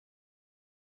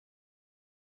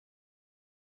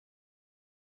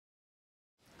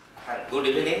Good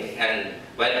evening and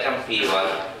welcome to you all.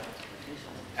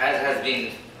 As has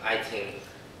been, I think,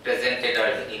 presented or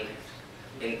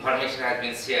information has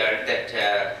been shared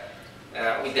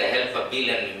that with the help of Bill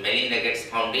and Melinda Gates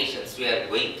Foundations, we are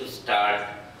going to start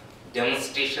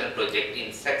demonstration project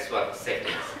in sex work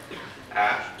settings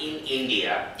in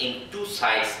India in two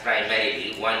sites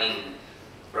primarily, one in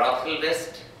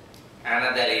brothel-based,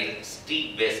 another in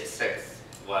street-based sex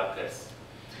workers.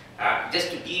 Just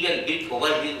to give a brief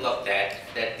overview of that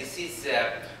this is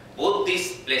both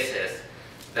these places,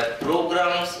 the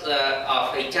programs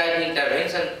of HIV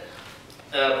intervention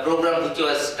program which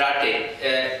was started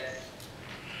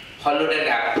followed an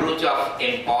approach of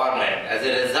empowerment, as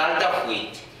a result of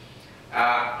which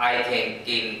I think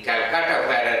in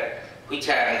Calcutta, which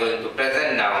I am going to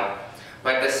present now,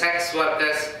 where the sex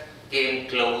workers came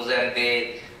close and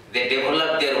they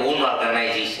developed their own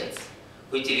organizations,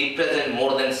 which represent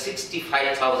more than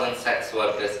 65,000 sex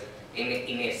workers in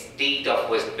a state of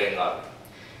West Bengal.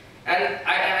 And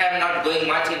I am not going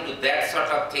much into that sort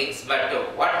of things, but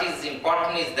what is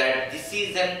important is that this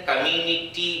is a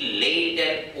community-led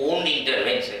and owned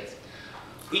interventions,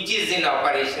 which is in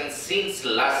operation since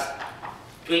last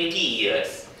 20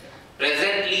 years.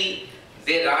 Presently,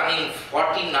 they run in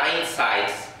 49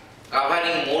 sites,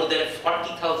 covering more than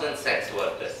 40,000 sex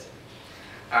workers.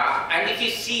 And if you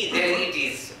see, there it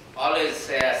is always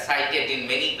cited in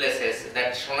many places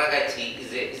that Sonagachi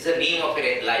is a name of a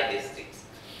red light district.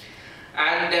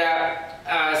 And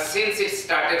since it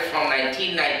started from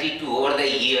 1992, over the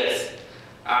years,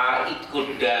 it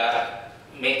could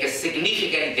make a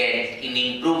significant dent in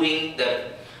improving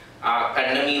the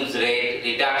condom use rate,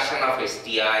 reduction of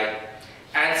STI,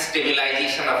 and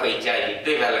stabilization of HIV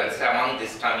prevalence among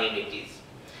these communities.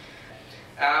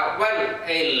 Well,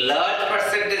 a large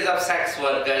percentage of sex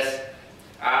workers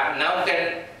now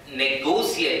can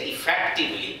negotiate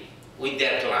effectively with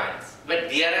their clients, but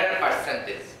there are a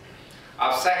percentage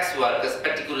of sex workers,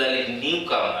 particularly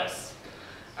newcomers,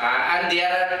 and there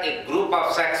are a group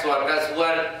of sex workers who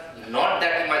are not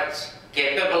that much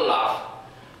capable of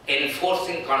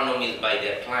enforcing condom use by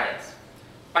their clients,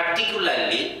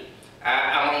 particularly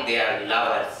among their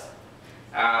lovers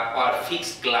or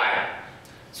fixed client.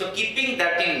 So keeping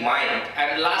that in mind,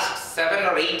 and last 7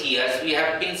 or 8 years, we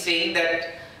have been saying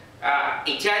that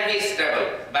HIV is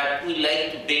stable, but we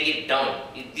like to bring it down.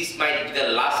 This might be the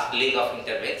last leg of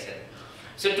intervention.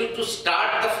 So to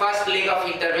start the first leg of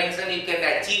intervention, you can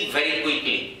achieve very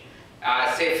quickly.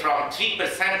 Say from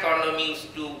 3% condom use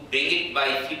to bring it by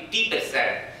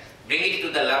 50%, bring it to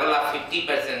the level of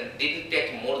 50%, didn't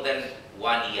take more than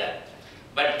 1 year.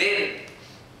 But then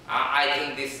I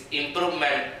think this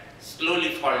improvement slowly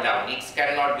fall down. It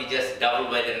cannot be just double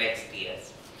by the next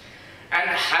years. And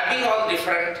having all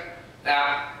different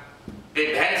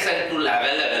prevention tools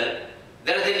available,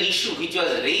 there is an issue which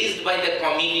was raised by the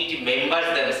community members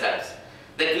themselves,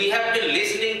 that we have been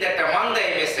listening that among the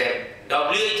MSM,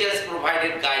 WHO has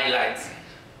provided guidelines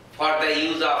for the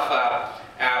use of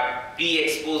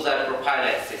pre-exposure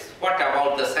prophylaxis. What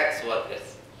about the sex workers?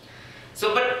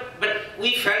 So, but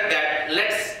we felt that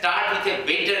let's start with a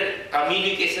better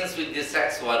communications with the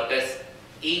sex workers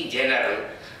in general,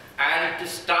 and to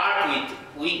start with,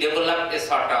 we developed a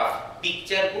sort of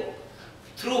picture book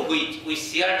through which we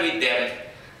shared with them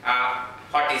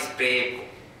what is PrEP,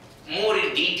 more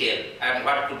in detail, and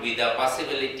what could be the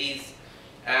possibilities,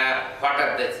 what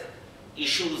are the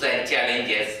issues and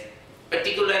challenges,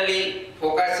 particularly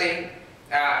focusing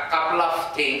a couple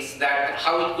of things, that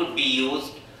how it could be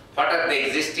used, what are the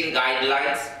existing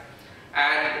guidelines,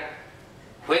 and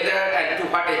whether and to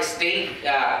what extent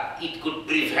it could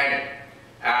prevent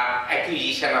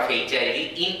acquisition of HIV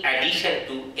in addition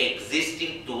to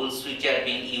existing tools which are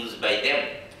being used by them.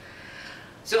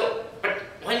 So, but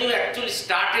when you actually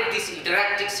started these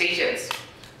interactive sessions,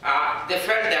 they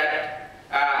felt that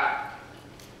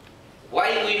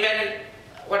why women,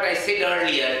 what I said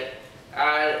earlier,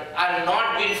 are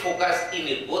not being focused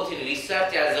in both in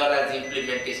research as well as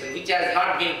implementation, which has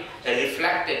not been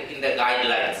reflected in the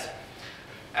guidelines.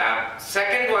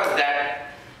 Second was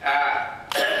that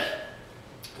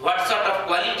what sort of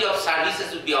quality of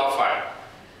services would be offered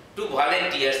to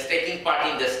volunteers taking part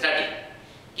in the study,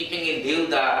 keeping in view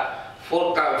the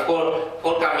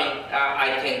forthcoming,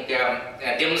 I think,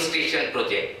 demonstration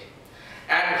project.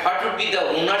 And what would be the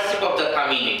ownership of the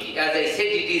community? As I said,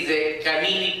 it is a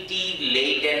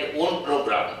community-led and owned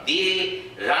program. They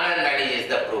run and manage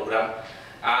the program,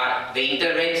 the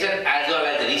intervention as well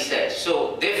as research.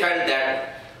 So they felt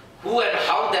that who and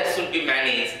how that should be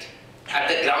managed at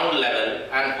the ground level,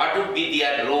 and what would be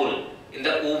their role in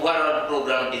the overall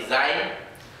program design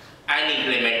and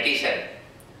implementation.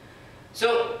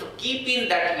 So to keep in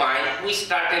that mind, we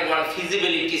started one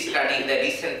feasibility study in the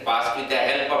recent past with the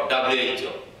help of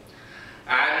WHO.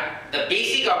 And the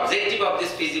basic objective of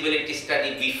this feasibility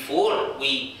study before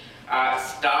we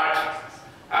start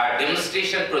a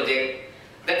demonstration project,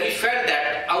 that we felt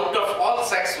that out of all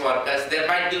sex workers, there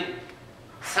might be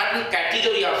certain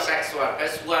category of sex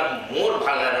workers who are more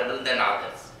vulnerable than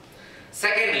others.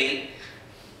 Secondly,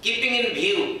 keeping in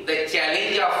view the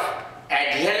challenge of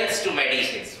adherence to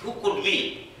medicines, who could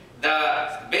be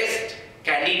the best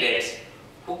candidates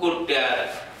who could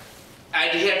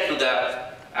adhere to the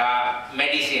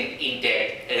medicine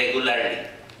intake regularly,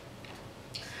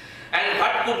 and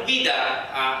what could be the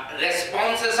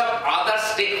responses of other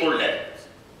stakeholders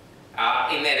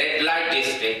in the red light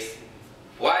districts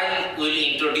while we will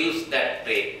introduce that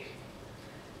PrEP.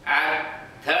 And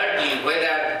thirdly,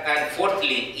 whether, and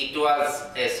fourthly, it was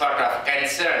a sort of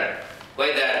concern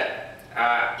whether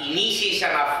initiation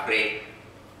of PrEP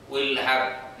will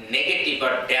have negative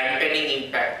or dampening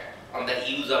impact on the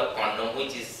use of condom,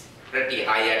 which is pretty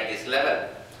high at this level.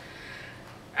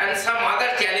 And some other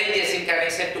challenges in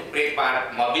connection to PrEP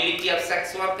are mobility of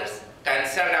sex workers,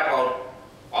 concern about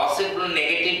possible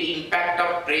negative impact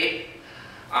of PrEP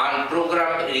on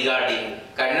program regarding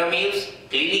condom use.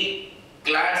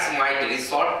 Clients might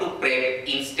resort to PrEP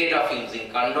instead of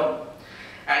using condom,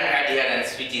 and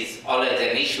adherence, which is always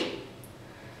an issue.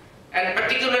 And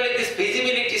particularly this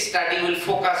feasibility study will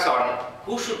focus on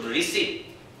who should receive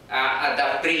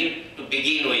the PrEP to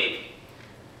begin with.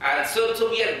 And so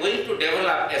we are going to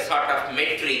develop a sort of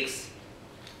matrix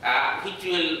which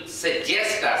will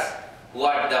suggest us who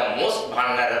are the most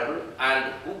vulnerable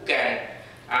and who can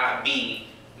be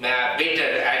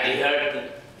better adhered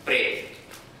to PrEP.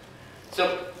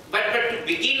 So, but to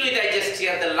begin with, I just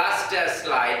here the last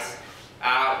slides,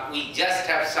 we just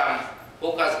have some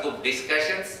focus group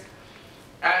discussions,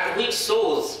 which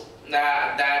shows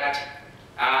that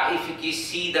if you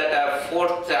see that the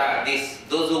fourth,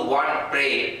 those who want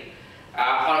PrEP,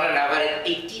 on an average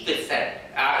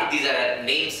 80%, these are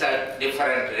names are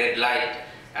different red light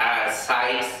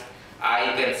sides.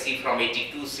 You can see from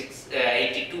 82%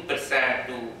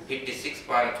 to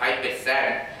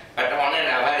 56.5%, but on an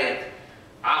average,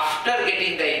 after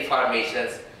getting the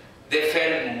informations, they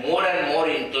felt more and more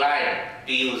inclined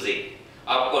to use it.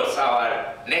 Of course,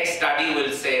 our next study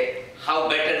will say how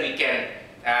better we can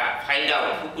find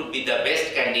out who could be the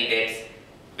best candidates,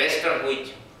 based on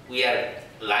which we are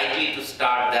likely to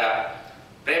start the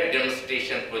PrEP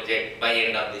demonstration project by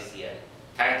end of this year.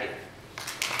 Thank you.